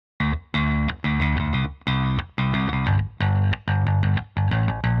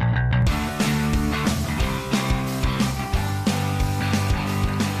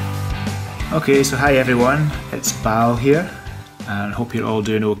Okay, so hi everyone, it's Bal here, and I hope you're all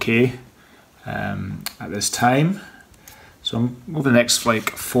doing okay at this time. So over the next 4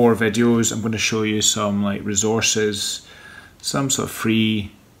 videos, I'm going to show you some resources, some sort of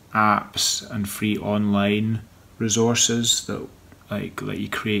free apps and free online resources that let you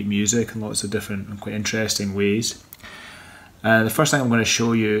create music in lots of different and quite interesting ways. The first thing I'm going to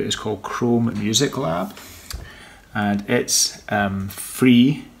show you is called Chrome Music Lab, and it's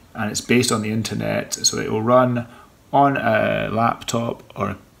free. And it's based on the internet, so it will run on a laptop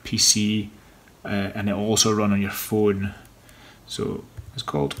or a PC, and it will also run on your phone. So it's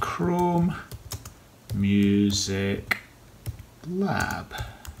called Chrome Music Lab,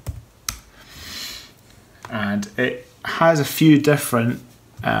 and it has a few different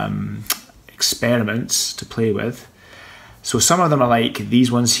experiments to play with. So some of them are like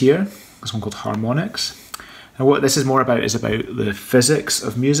these ones here. This one called Harmonics. And what this is more about is about the physics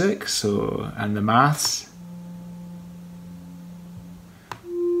of music, and the maths.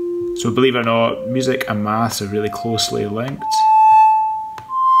 So believe it or not, music and maths are really closely linked.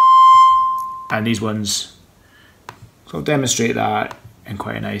 And these ones sort of demonstrate that in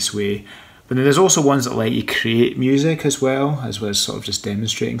quite a nice way. But then there's also ones that let you create music as well as sort of just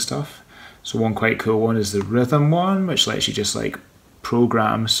demonstrating stuff. So one quite cool one is the rhythm one, which lets you just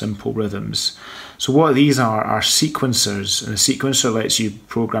program simple rhythms. So what these are sequencers, and a sequencer lets you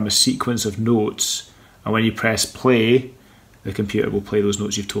program a sequence of notes, and when you press play, the computer will play those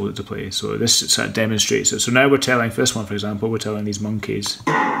notes you've told it to play. So this sort of demonstrates it. So now we're telling, for this one for example, we're telling these monkeys.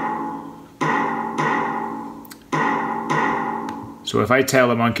 So if I tell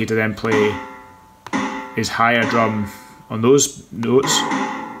the monkey to then play his higher drum on those notes,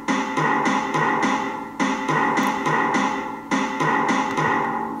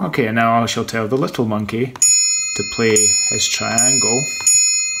 okay, and now I shall tell the little monkey to play his triangle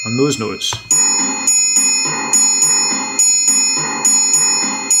on those notes.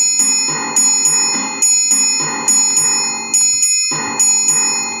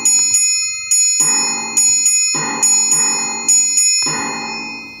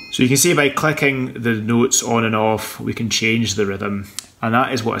 So you can see by clicking the notes on and off, we can change the rhythm, and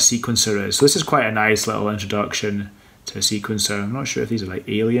that is what a sequencer is. So this is quite a nice little introduction to a sequencer. I'm not sure if these are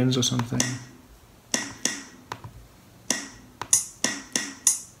aliens or something.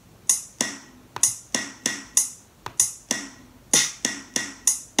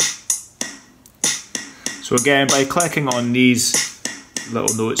 So again, by clicking on these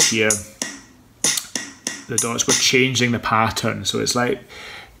little notes here, the dots, we're changing the pattern. So it's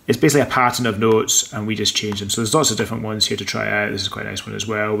basically a pattern of notes, and we just change them. So there's lots of different ones here to try out. This is quite a nice one as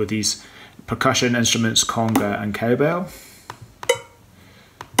well, with these percussion instruments, conga and cowbell.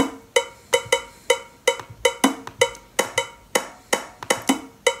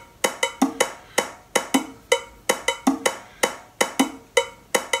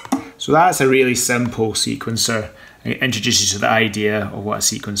 So that's a really simple sequencer, and it introduces you to the idea of what a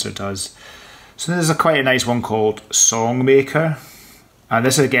sequencer does. So there's quite a nice one called Songmaker, and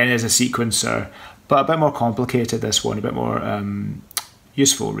this again is a sequencer, but a bit more complicated, this one, a bit more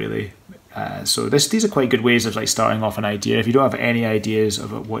useful really. So these are quite good ways of starting off an idea. If you don't have any ideas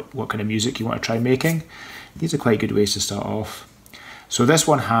of what kind of music you want to try making, these are quite good ways to start off. So this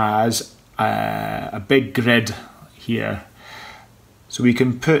one has a big grid here. So we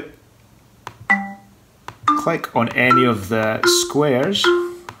can click on any of the squares,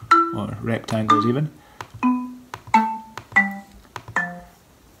 or rectangles even,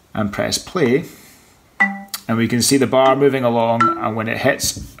 and press play. And we can see the bar moving along, and when it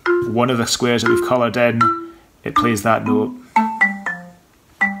hits one of the squares that we've coloured in, it plays that note.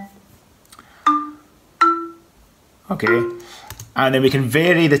 Okay, and then we can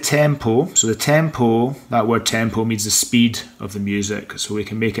vary the tempo. So the tempo, that word tempo means the speed of the music. So we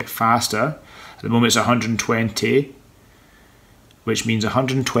can make it faster. At the moment it's 120, which means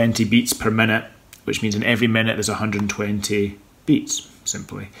 120 beats per minute, which means in every minute there's 120 beats,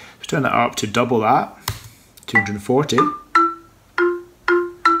 simply. Let's turn that up to double that. 240.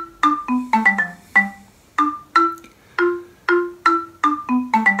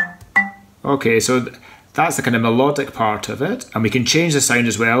 Okay, so that's the kind of melodic part of it, and we can change the sound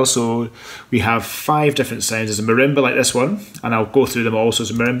as well. So we have 5 different sounds. There's a marimba like this one, and I'll go through them all. So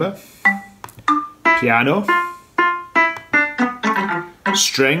it's a marimba, piano,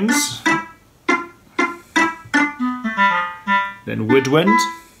 strings, then woodwind,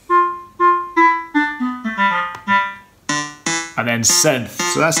 and then synth.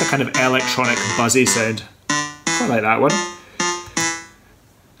 So that's the kind of electronic buzzy sound. Quite like that one.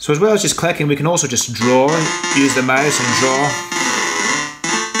 So as well as just clicking, we can also just draw, use the mouse and draw.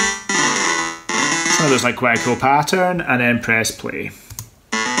 one looks like quite a cool pattern, and then press play.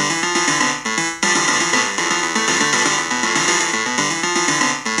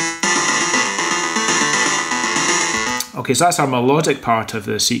 Okay, so that's our melodic part of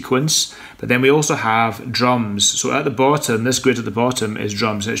the sequence, but then we also have drums. So at the bottom, this grid at the bottom is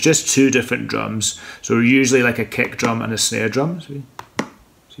drums. It's just two different drums. So usually like a kick drum and a snare drum. So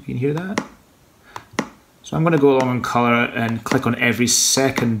if you can hear that. So I'm going to go along and color and click on every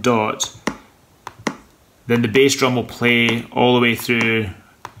second dot. Then the bass drum will play all the way through,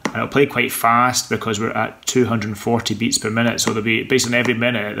 and it'll play quite fast because we're at 240 beats per minute. So there'll be, based on every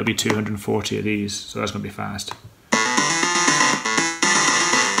minute, there'll be 240 of these. So that's going to be fast.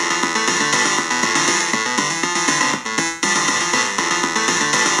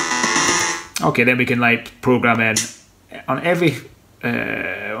 Okay, then we can like program in on every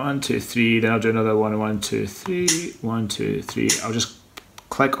 1, 2, 3. Then I'll do another 1, 1, 2, 3, 1, 2, 3. I'll just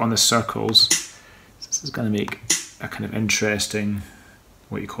click on the circles. This is going to make a kind of interesting,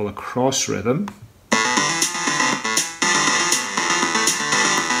 what you call a cross rhythm.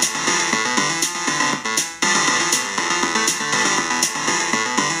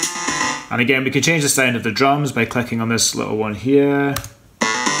 And again, we can change the sound of the drums by clicking on this little one here.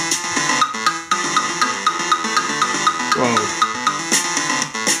 Whoa.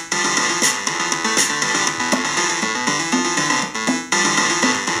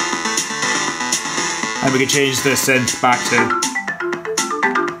 And we can change the synth back to.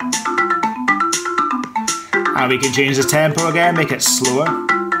 And we can change the tempo again, make it slower.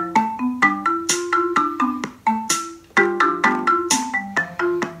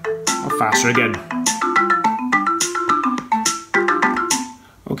 Or faster again.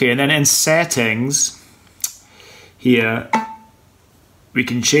 Okay, and then in settings, here, we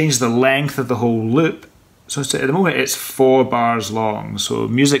can change the length of the whole loop. So at the moment it's 4 bars long. So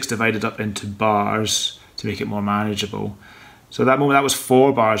music's divided up into bars to make it more manageable. So at that moment that was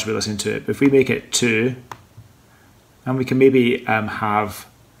 4 bars we listened to it. But if we make it 2, and we can maybe have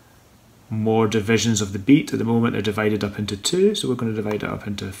more divisions of the beat. At the moment they're divided up into 2, so we're going to divide it up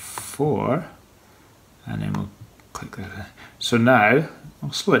into 4. And then we'll click that. So now,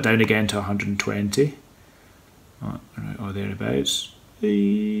 I'll slow it down again to 120. Or thereabouts.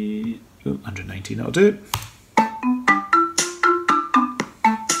 119, that'll do.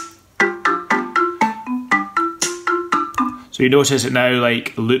 So you notice it now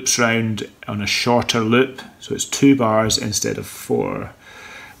like loops round on a shorter loop, so it's 2 bars instead of 4.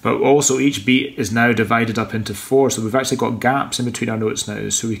 But also each beat is now divided up into 4, so we've actually got gaps in between our notes now,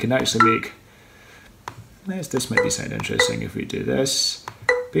 so we can actually make, this might be sound interesting if we do this.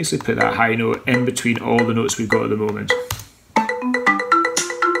 Basically put that high note in between all the notes we've got at the moment.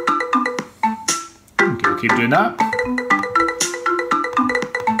 Okay, we'll keep doing that.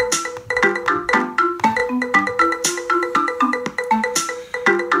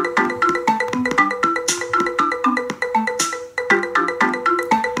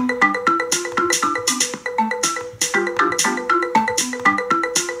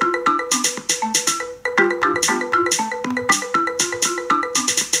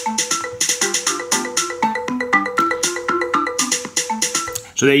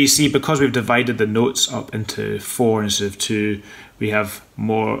 So there you see, because we've divided the notes up into 4 instead of 2, we have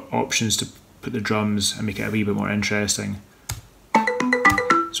more options to put the drums and make it a wee bit more interesting.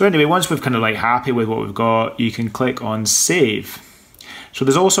 So anyway, once we've kind of like happy with what we've got, you can click on save. So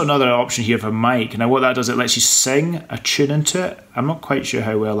there's also another option here for mic. Now what that does, it lets you sing a tune into it. I'm not quite sure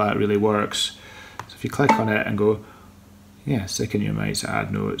how well that really works. So if you click on it and go, yeah, stick in your mic to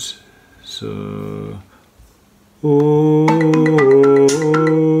add notes. So, oh.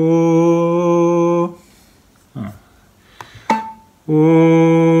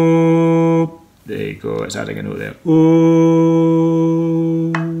 Oh, there you go, it's adding a note there.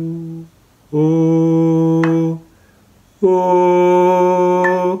 Oh, oh,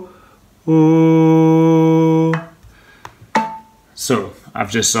 oh, oh. So,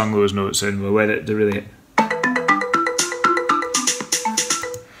 I've just sung those notes and we're with it to really.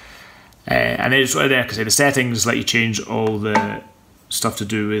 And it's right there, because the settings let you change all the stuff to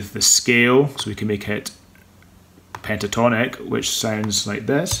do with the scale, so we can make it pentatonic, which sounds like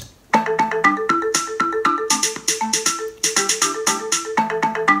this.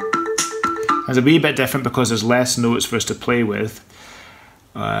 It's a wee bit different because there's less notes for us to play with,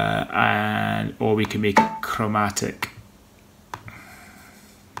 or we can make it chromatic.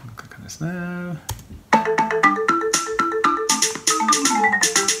 Click on this now.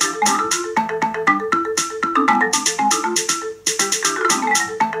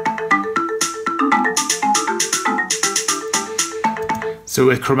 So So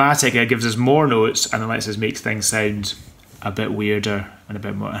with chromatic, it gives us more notes and it lets us make things sound a bit weirder and a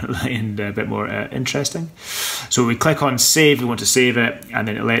bit more interesting. So we click on save, we want to save it, and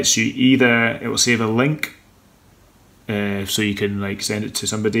then it lets you it will save a link, so you can like send it to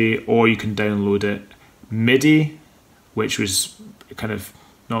somebody, or you can download it MIDI, which was kind of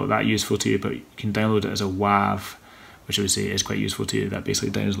not that useful to you, but you can download it as a WAV, which I would say is quite useful to you. That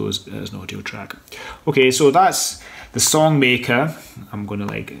basically downloads it as an audio track. Okay, so that's the Song Maker. I'm going to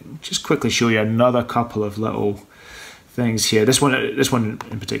like just quickly show you another couple of little things here. This one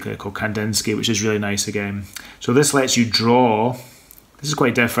in particular called Kandinsky, which is really nice again. So this lets you draw. This is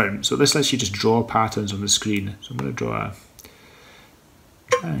quite different. So this lets you just draw patterns on the screen. So I'm going to draw a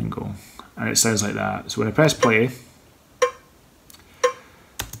triangle, and it sounds like that. So when I press play,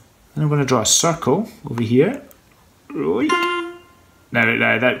 then I'm going to draw a circle over here. Now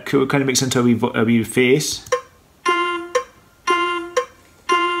that kind of makes into a wee face.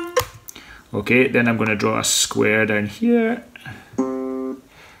 Okay, then I'm going to draw a square down here. Oh,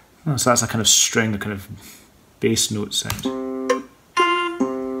 so that's a kind of string, a kind of bass note sound.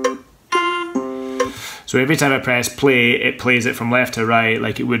 So every time I press play, it plays it from left to right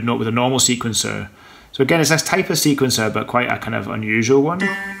like it would not with a normal sequencer. So again, it's this type of sequencer, but quite a kind of unusual one.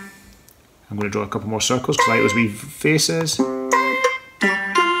 I'm going to draw a couple more circles because I like those wee faces.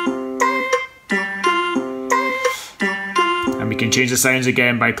 And we can change the sounds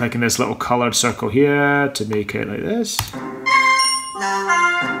again by clicking this little coloured circle here to make it like this.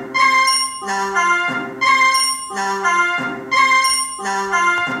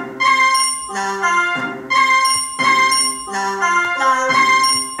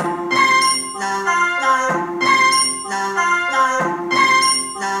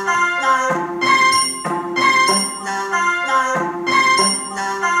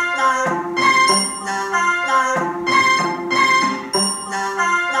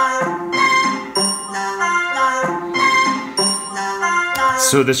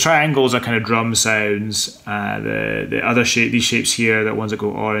 So the triangles are kind of drum sounds. The other shape, these shapes here, the ones that go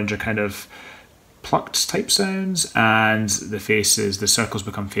orange, are kind of plucked type sounds, and the faces, the circles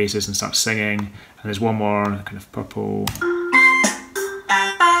become faces and start singing. And there's one more kind of purple.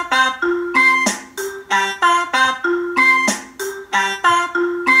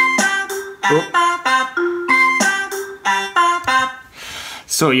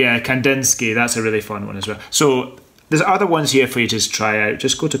 So yeah, Kandinsky, that's a really fun one as well. So there's other ones here for you to just try out.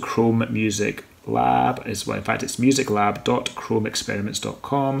 Just go to Chrome Music Lab. In fact, it's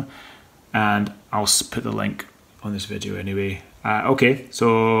musiclab.chromeexperiments.com, and I'll put the link on this video anyway. Okay,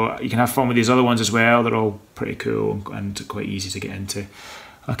 so you can have fun with these other ones as well. They're all pretty cool and quite easy to get into.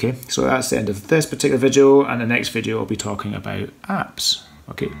 Okay, so that's the end of this particular video, and the next video I'll be talking about apps.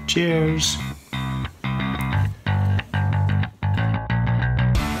 Okay, cheers.